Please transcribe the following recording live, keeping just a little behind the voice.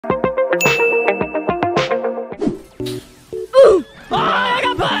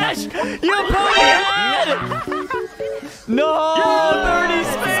No, 30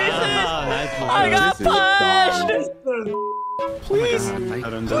 spaces. I got punched. Please.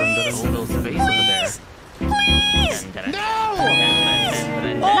 Please. Please. No.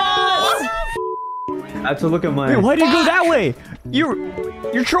 Oh. I have to look at my. Wait, why did you go that way?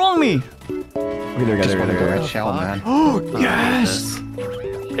 You're trolling me. Okay, there we go. Red shell, man. Oh yes.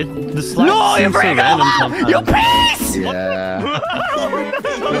 The slide No, you seems so bring random up. sometimes. You piece. Yeah.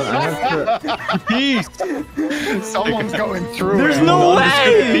 Peace. Someone's going through. There's it. no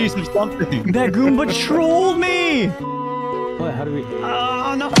way. Piece of something. That Goomba trolled me. What? How do we?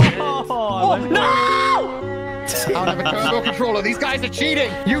 Oh no! Oh, no! I don't have a turbo controller. These guys are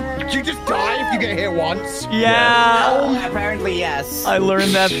cheating. You just die if you get hit once. Yeah. Apparently, yes. I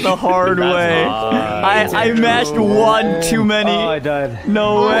learned that the hard way. hard. I mashed one too many. Oh, I died.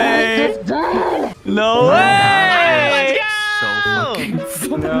 No way. No way. No.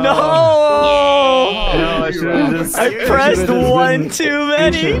 No. No, I should have just. I pressed one too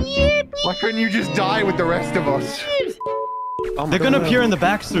many. Why couldn't you just die with the rest of us? Oh, they're gonna appear in the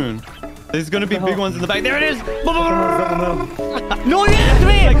back soon. There's gonna be big ones in the back. There it is! No, you hit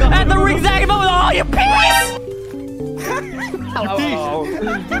me at the exact moment. Oh, you piece!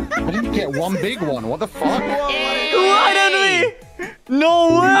 I didn't get one big one. What the fuck? Right at me!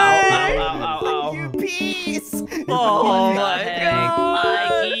 No way! Ow. You piece! Oh my god!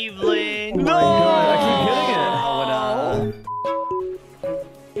 Evelyn! No! I keep hitting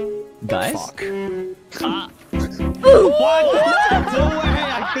it. Guys? Fuck. What? No way!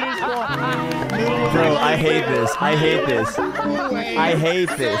 I finished one. Bro, I hate this. I hate this. I hate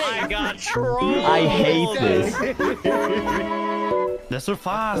this. I got trolled! I hate this. They're so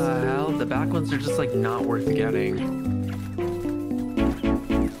fast. What the hell? The back ones are just like not worth getting.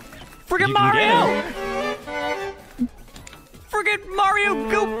 Friggin' Mario! Friggin' Mario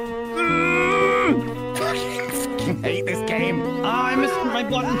Goop! I hate this game. Ah, I missed my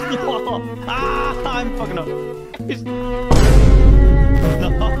button. Ah, I'm fucking up. No,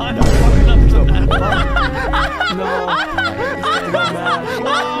 I'm fucking up. No.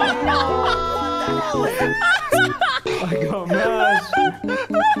 I got mashed.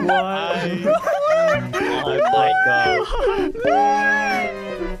 Why? Oh my god.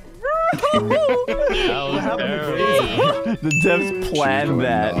 That was terrible. The devs planned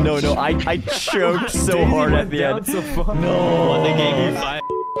that. No, I choked so hard at the end. No, they gave you 5.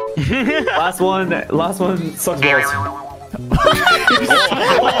 Last one sucks balls.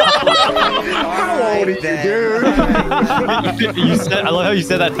 You said, I love how you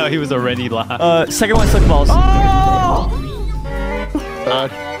said that. How he was already last. Second one suck balls.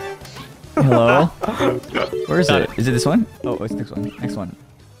 Hello? Where is it? Is it this one? Oh, it's next one. Next one.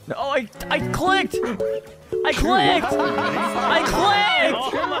 No, oh, I clicked! I clicked! I clicked!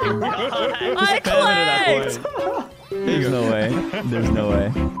 I clicked! There's no way. There's no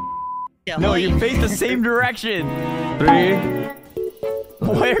way. No, you face the same direction. 3.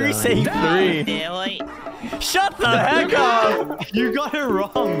 Why are you saying 3? Shut the heck up! You got it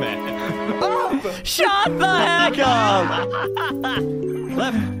wrong, man. Shut the heck up!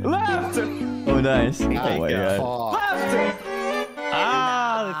 Left. Oh, nice. Oh my god.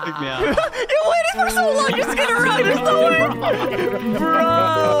 Ah, they picked me out. You waited for so long just to get around. There's no way. Bro!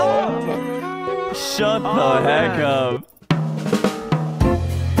 Shut the heck up.